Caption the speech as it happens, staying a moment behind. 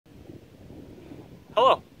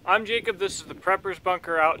Hello, I'm Jacob. This is the Prepper's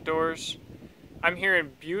Bunker Outdoors. I'm here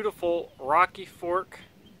in beautiful Rocky Fork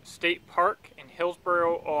State Park in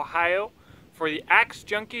Hillsboro, Ohio for the Axe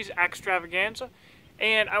Junkies Axetravaganza,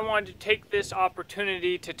 and I wanted to take this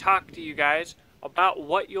opportunity to talk to you guys about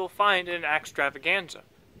what you'll find in an Axetravaganza.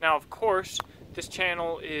 Now, of course, this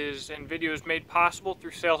channel and videos made possible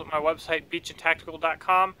through sales at my website,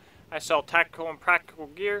 beachandtactical.com. I sell tactical and practical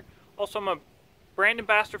gear. Also, I'm a brand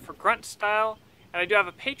ambassador for Gruntstyle, and I do have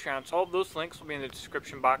a Patreon, so all of those links will be in the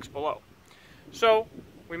description box below. So,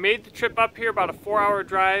 we made the trip up here, about a 4-hour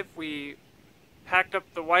drive. We packed up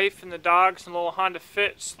the wife and the dogs in a little Honda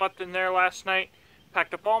Fit, slept in there last night,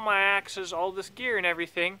 packed up all my axes, all this gear and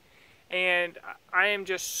everything, and I am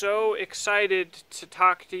just so excited to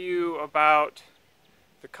talk to you about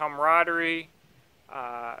the camaraderie,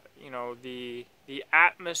 the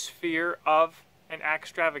atmosphere of an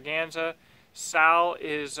Axetravaganza. Sal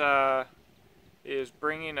is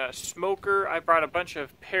bringing a smoker. I brought a bunch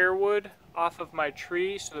of pear wood off of my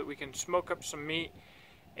tree so that we can smoke up some meat.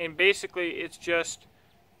 And basically, it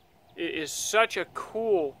is such a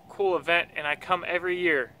cool event, and I come every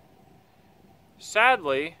year.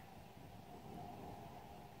 Sadly,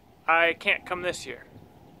 I can't come this year.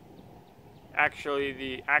 Actually,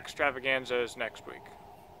 the Axetravaganza is next week.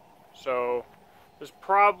 So, it's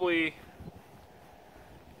probably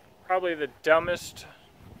the dumbest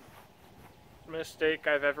mistake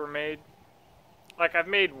I've ever made. Like, I've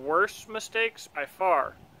made worse mistakes by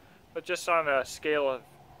far, but just on a scale of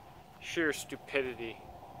sheer stupidity,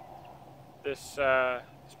 this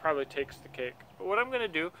probably takes the cake. But what I'm going to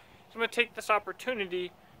do is I'm going to take this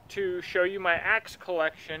opportunity to show you my axe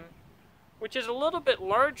collection, which is a little bit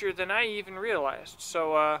larger than I even realized.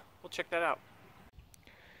 So we'll check that out.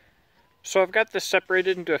 So I've got this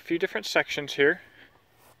separated into a few different sections here.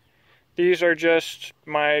 These are just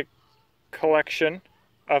my collection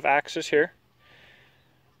of axes here.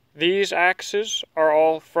 These axes are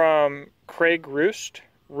all from Craig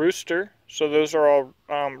Rooster, so those are all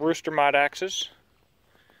Rooster mod axes.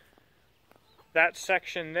 That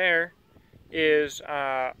section there is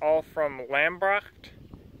all from Lambrecht,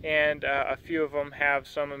 and a few of them have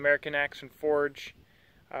some American Axe and Forge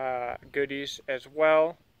goodies as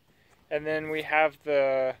well. And then we have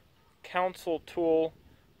the Council Tool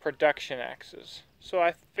production axes. So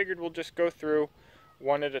I figured we'll just go through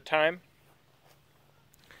one at a time.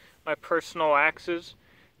 My personal axes.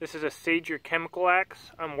 This is a Sager chemical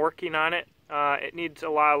axe. I'm working on it. It needs a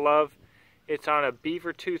lot of love. It's on a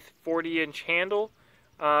beaver tooth 40-inch handle.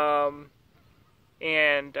 Like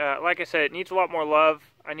I said, it needs a lot more love.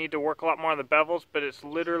 I need to work a lot more on the bevels, but it's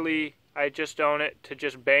literally, I just own it to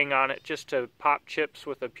just bang on it, just to pop chips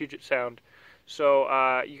with a Puget sound.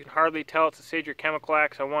 So you can hardly tell it's a Sager chemical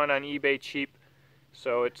axe. I won on eBay cheap.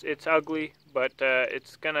 So it's ugly, but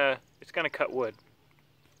it's gonna cut wood.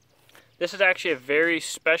 This is actually a very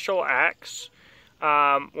special axe.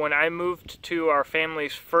 When I moved to our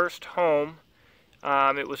family's first home,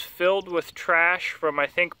 it was filled with trash from, I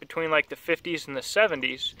think, between like the 50s and the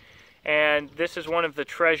 70s, and this is one of the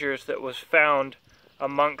treasures that was found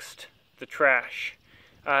amongst the trash.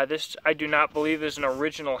 This, I do not believe, is an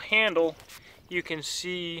original handle. You can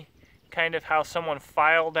see kind of how someone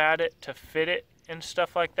filed at it to fit it and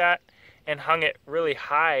stuff like that, and hung it really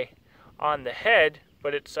high on the head.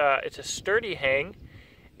 But it's a sturdy hang,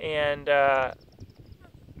 and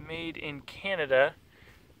made in Canada.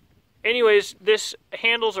 Anyways, this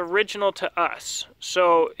handle's original to us,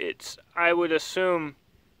 so it's, I would assume,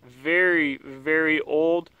 very, very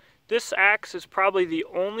old. This axe is probably the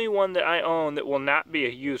only one that I own that will not be a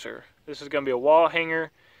user. This is going to be a wall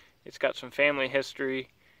hanger. It's got some family history,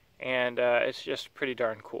 and it's just pretty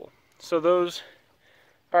darn cool. So those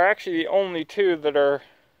are actually the only two that are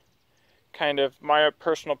kind of my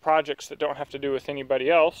personal projects that don't have to do with anybody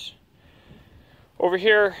else. Over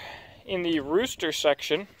here in the Rooster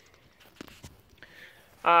section,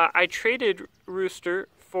 I traded Rooster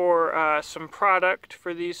for some product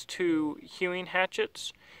for these two hewing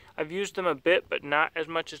hatchets. I've used them a bit, but not as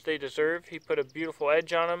much as they deserve. He put a beautiful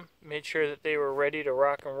edge on them, made sure that they were ready to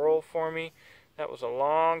rock and roll for me. That was a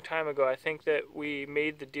long time ago. I think that we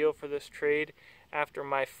made the deal for this trade after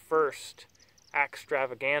my first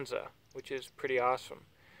Axetravaganza, which is pretty awesome.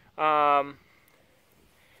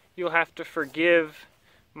 You'll have to forgive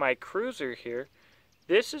my cruiser here.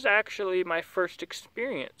 This is actually my first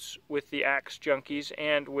experience with the Axe Junkies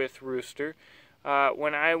and with Rooster.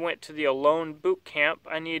 When I went to the Alone boot camp,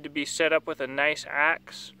 I needed to be set up with a nice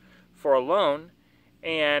axe for Alone,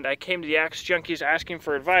 and I came to the Axe Junkies asking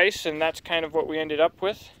for advice, and that's kind of what we ended up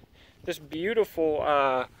with. This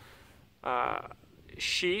beautiful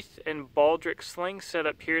sheath and baldric sling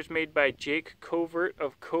setup here is made by Jake Covert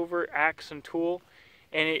of Covert Axe and Tool,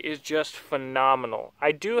 and it is just phenomenal.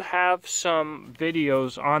 I do have some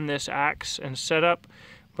videos on this axe and setup,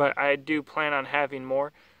 but I do plan on having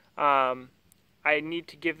more. I need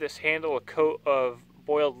to give this handle a coat of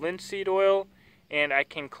boiled linseed oil, and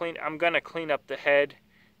I'm gonna clean up the head.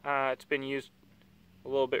 It's been used a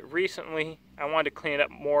little bit recently. I wanted to clean it up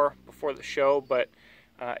more before the show, but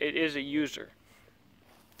it is a user.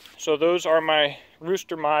 So those are my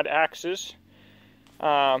Rooster Mod axes.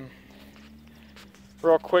 Real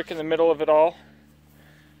quick in the middle of it all,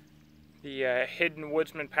 the Hidden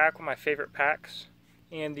Woodsman pack, one of my favorite packs,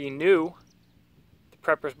 and the new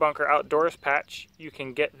Prepper's Bunker Outdoors patch. You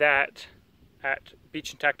can get that at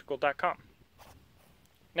beachandtactical.com.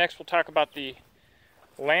 Next we'll talk about the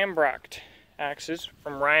Lambrocht axes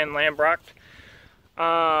from Ryan Lambrocht.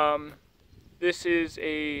 This is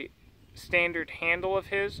a standard handle of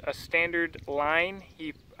his, a standard line.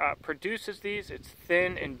 He produces these. It's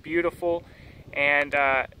thin and beautiful, and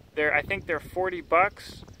I think they're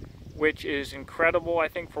 $40, which is incredible, I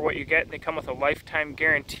think, for what you get. They come with a lifetime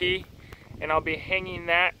guarantee, and I'll be hanging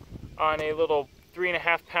that on a little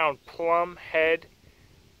 3.5 pound plum head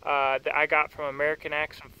that I got from American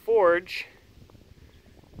Axe and Forge.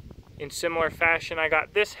 In similar fashion, I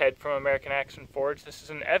got this head from American Axe and Forge. This is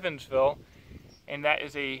in Evansville, and that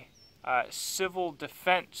is a civil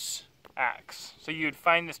defense axe. So you'd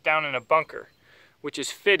find this down in a bunker, which is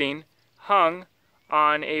fitting, hung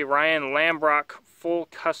on a Ryan Lambrocht full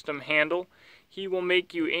custom handle. He will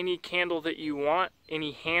make you any candle that you want,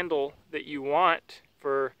 any handle that you want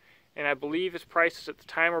for, and I believe his prices at the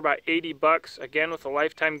time were about $80, again with a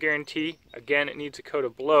lifetime guarantee. Again, it needs a coat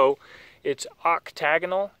of blow. It's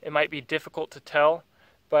octagonal. It might be difficult to tell,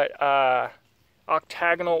 but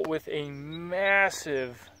octagonal with a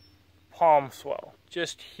massive palm swell.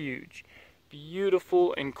 Just huge.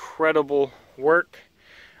 Beautiful, incredible work.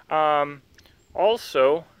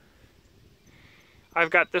 Also, I've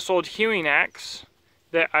got this old hewing axe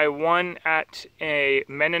that I won at a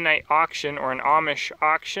Mennonite auction or an Amish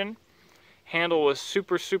auction. Handle was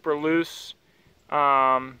super, super loose.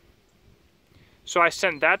 So I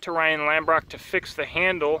sent that to Ryan Lambrocht to fix the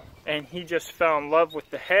handle, and he just fell in love with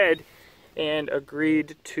the head and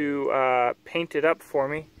agreed to paint it up for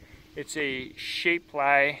me. It's a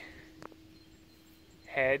Shapely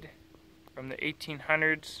head from the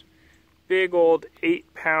 1800s. Big old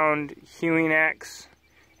 8-pound hewing axe,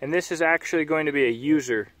 and this is actually going to be a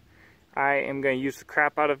user. I am going to use the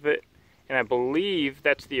crap out of it, and I believe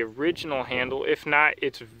that's the original handle. If not,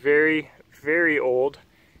 it's very, very old,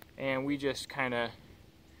 and we just kind of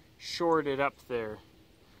shored it up there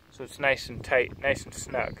so it's nice and tight, nice and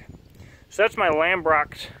snug. So that's my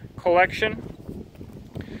Lambrocht collection.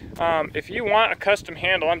 If you want a custom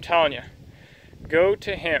handle, I'm telling you, go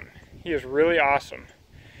to him. He is really awesome.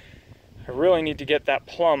 I really need to get that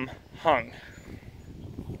plum hung.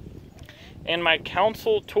 And my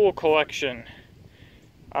council tool collection.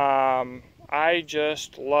 I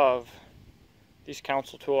just love these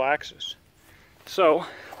council tool axes. So,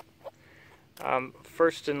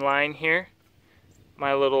 first in line here,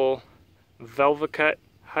 my little Velvacut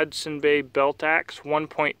Hudson Bay belt axe,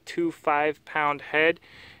 1.25 pound head.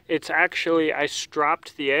 It's actually, I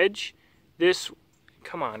stropped the edge. This,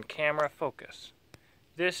 come on camera, focus.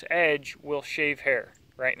 This edge will shave hair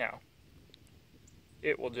right now.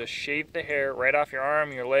 It will just shave the hair right off your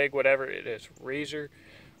arm, your leg, whatever. It is razor,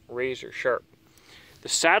 razor sharp. The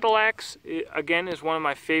saddle axe, again, is one of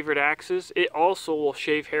my favorite axes. It also will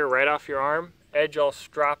shave hair right off your arm, edge all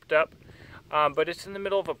stropped up. But it's in the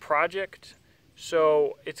middle of a project,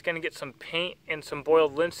 so it's going to get some paint and some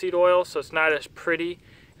boiled linseed oil, so it's not as pretty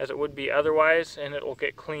as it would be otherwise, and it will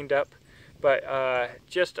get cleaned up. But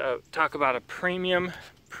just talk about a premium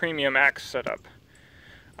axe setup.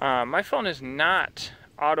 My phone is not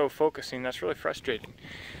auto-focusing. That's really frustrating.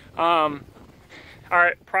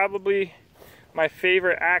 Alright, probably my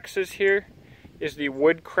favorite axes here is the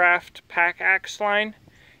Woodcraft pack axe line.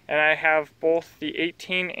 And I have both the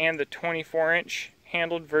 18 and the 24-inch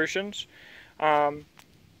handled versions. For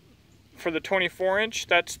the 24-inch,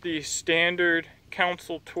 that's the standard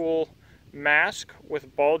council tool mask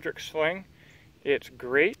with baldric sling. It's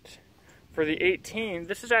great. For the 18,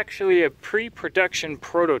 this is actually a pre-production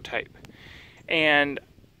prototype, and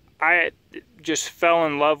I just fell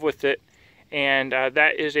in love with it. And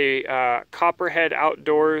that is a Copperhead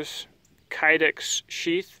Outdoors Kydex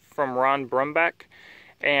sheath from Ron Brumback,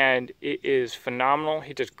 and it is phenomenal.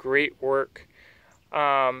 He does great work.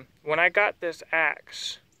 When I got this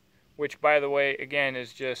axe, which by the way again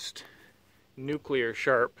is just nuclear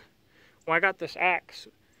sharp, when I got this axe,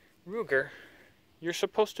 Ruger, you're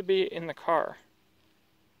supposed to be in the car.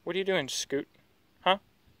 What are you doing, Scoot? Huh?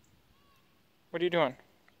 What are you doing?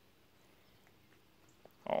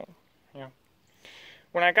 Oh, yeah.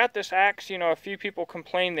 When I got this axe, you know, a few people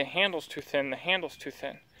complained the handle's too thin, the handle's too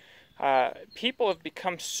thin. People have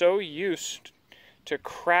become so used to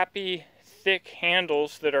crappy, thick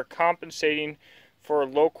handles that are compensating for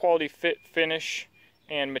low quality fit, finish,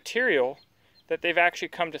 and material that they've actually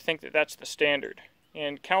come to think that that's the standard.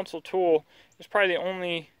 And Council Tool is probably the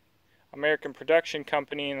only American production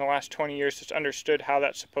company in the last 20 years that's understood how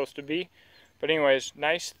that's supposed to be. But anyways,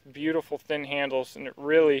 nice, beautiful, thin handles, and it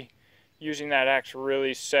really, using that axe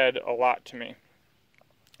really said a lot to me.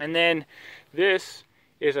 And then this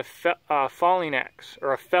is a falling axe,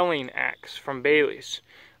 or a felling axe from Bailey's.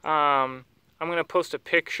 I'm going to post a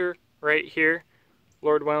picture right here,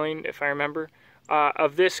 Lord willing, if I remember,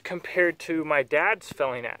 of this compared to my dad's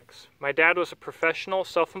felling axe. My dad was a professional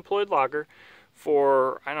self-employed logger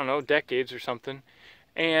for, I don't know, decades or something.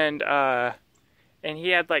 And he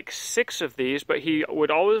had like 6 of these, but he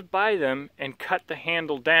would always buy them and cut the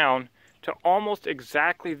handle down to almost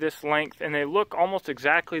exactly this length, and they look almost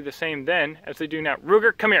exactly the same then as they do now.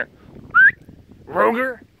 Ruger, come here.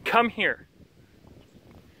 Ruger, come here.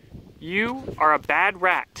 You are a bad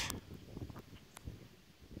rat.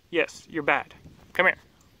 Yes, you're bad. Come here.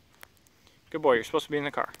 Good boy, you're supposed to be in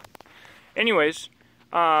the car. Anyways,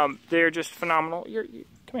 they're just phenomenal.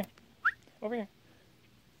 Come here. Over here.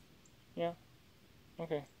 Yeah.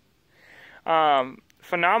 Okay.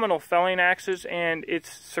 Phenomenal felling axes, and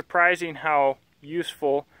it's surprising how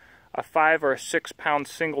useful a 5 or 6 pound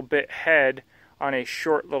single bit head on a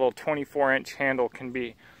short little 24-inch handle can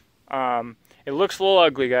be. It looks a little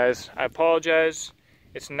ugly, guys. I apologize.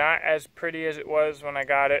 It's not as pretty as it was when I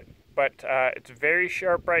got it, but it's very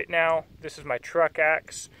sharp right now. This is my truck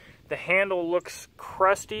axe. The handle looks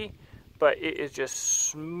crusty, but it is just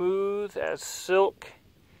smooth as silk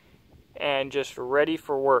and just ready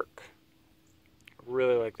for work. I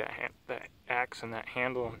really like that axe and that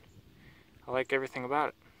handle, and I like everything about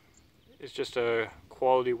it. It's just a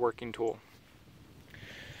quality working tool.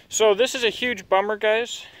 So this is a huge bummer,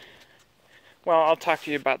 guys. Well, I'll talk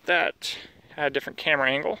to you about that at a different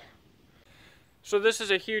camera angle. So this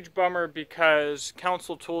is a huge bummer because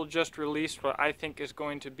Council Tool just released what I think is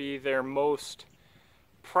going to be their most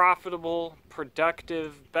profitable,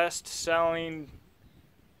 productive, best-selling,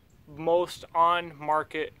 most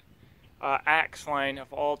on-market axe line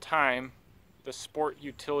of all time, the Sport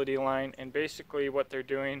Utility line. And basically what they're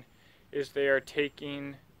doing is they are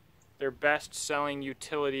taking their best-selling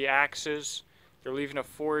utility axes, they're leaving a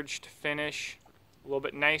forged finish, a little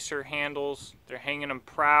bit nicer handles, they're hanging them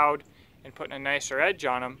proud and putting a nicer edge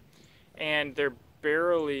on them, and they're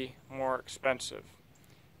barely more expensive.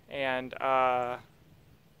 And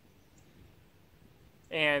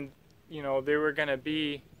you know, there were going to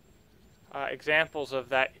be examples of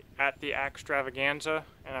that at the Axetravaganza,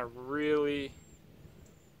 and I really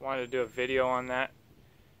wanted to do a video on that.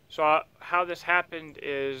 So how this happened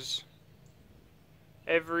is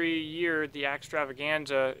every year the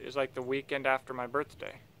Axetravaganza is like the weekend after my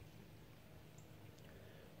birthday.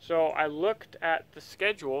 So I looked at the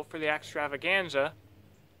schedule for the Axetravaganza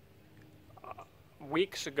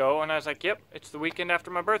weeks ago, and I was like, yep, it's the weekend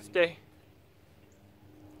after my birthday.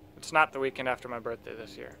 It's not the weekend after my birthday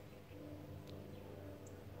this year.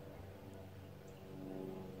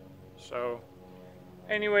 So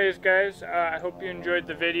anyways, guys, I hope you enjoyed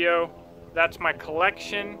the video. That's my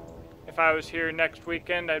collection. If I was here next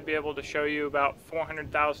weekend, I'd be able to show you about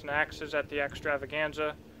 400,000 axes at the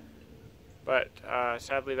Axetravaganza. But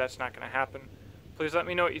sadly, that's not going to happen. Please let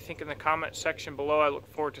me know what you think in the comment section below. I look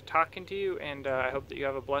forward to talking to you, and I hope that you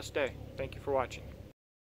have a blessed day. Thank you for watching.